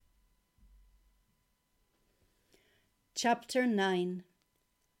Chapter 9.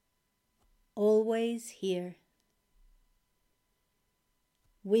 Always Here.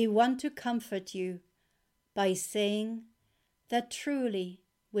 We want to comfort you by saying that truly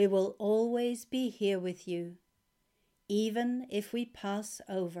we will always be here with you, even if we pass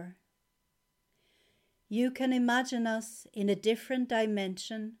over. You can imagine us in a different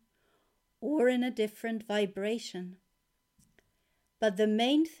dimension or in a different vibration, but the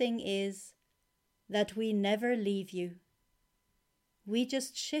main thing is that we never leave you. We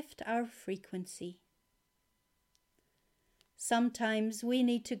just shift our frequency. Sometimes we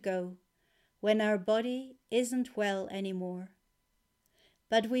need to go when our body isn't well anymore,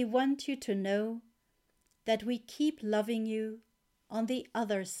 but we want you to know that we keep loving you on the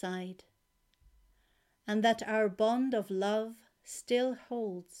other side, and that our bond of love still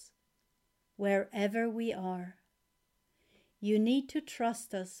holds wherever we are. You need to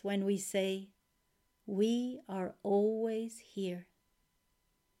trust us when we say, we are always here.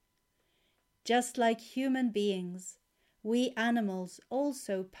 Just like human beings, we animals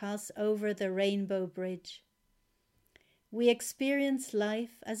also pass over the rainbow bridge. We experience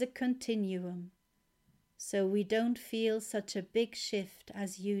life as a continuum, so we don't feel such a big shift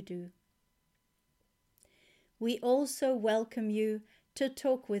as you do. We also welcome you to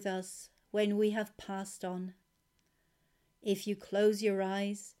talk with us when we have passed on. If you close your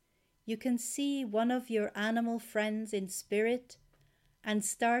eyes, you can see one of your animal friends in spirit and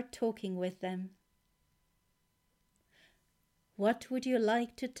start talking with them. What would you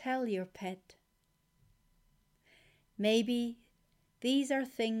like to tell your pet? Maybe these are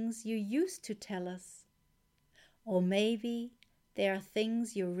things you used to tell us, or maybe they are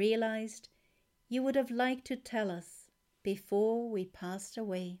things you realized you would have liked to tell us before we passed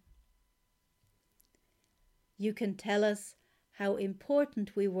away. You can tell us how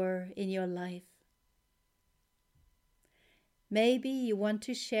important we were in your life. Maybe you want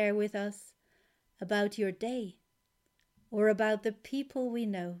to share with us about your day or about the people we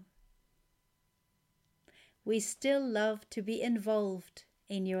know. We still love to be involved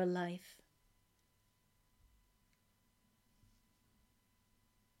in your life.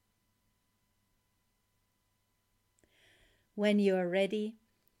 When you are ready,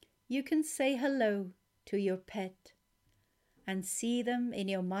 you can say hello to your pet and see them in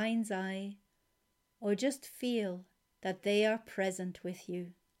your mind's eye, or just feel that they are present with you.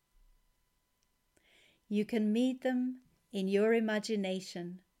 You can meet them in your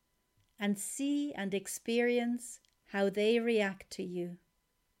imagination and see and experience how they react to you.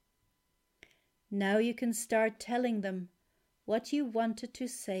 Now you can start telling them what you wanted to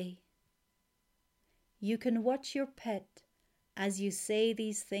say. You can watch your pet as you say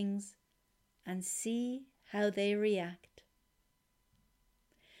these things and see how they react.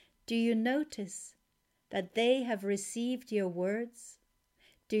 Do you notice that they have received your words?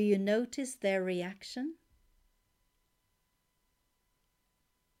 Do you notice their reaction?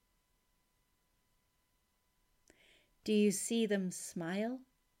 Do you see them smile,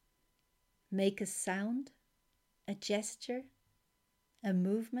 make a sound, a gesture, a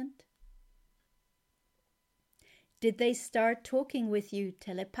movement? Did they start talking with you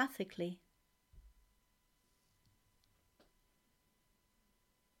telepathically?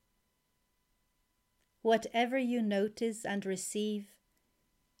 Whatever you notice and receive,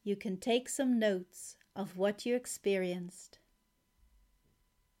 you can take some notes of what you experienced.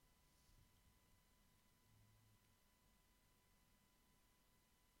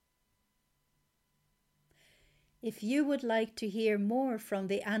 If you would like to hear more from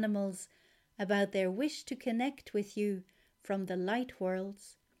the animals about their wish to connect with you from the light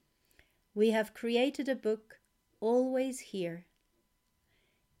worlds, we have created a book, Always Here.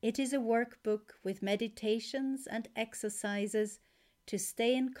 It is a workbook with meditations and exercises to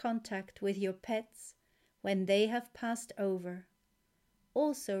stay in contact with your pets when they have passed over,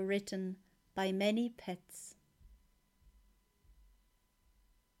 also written by many pets.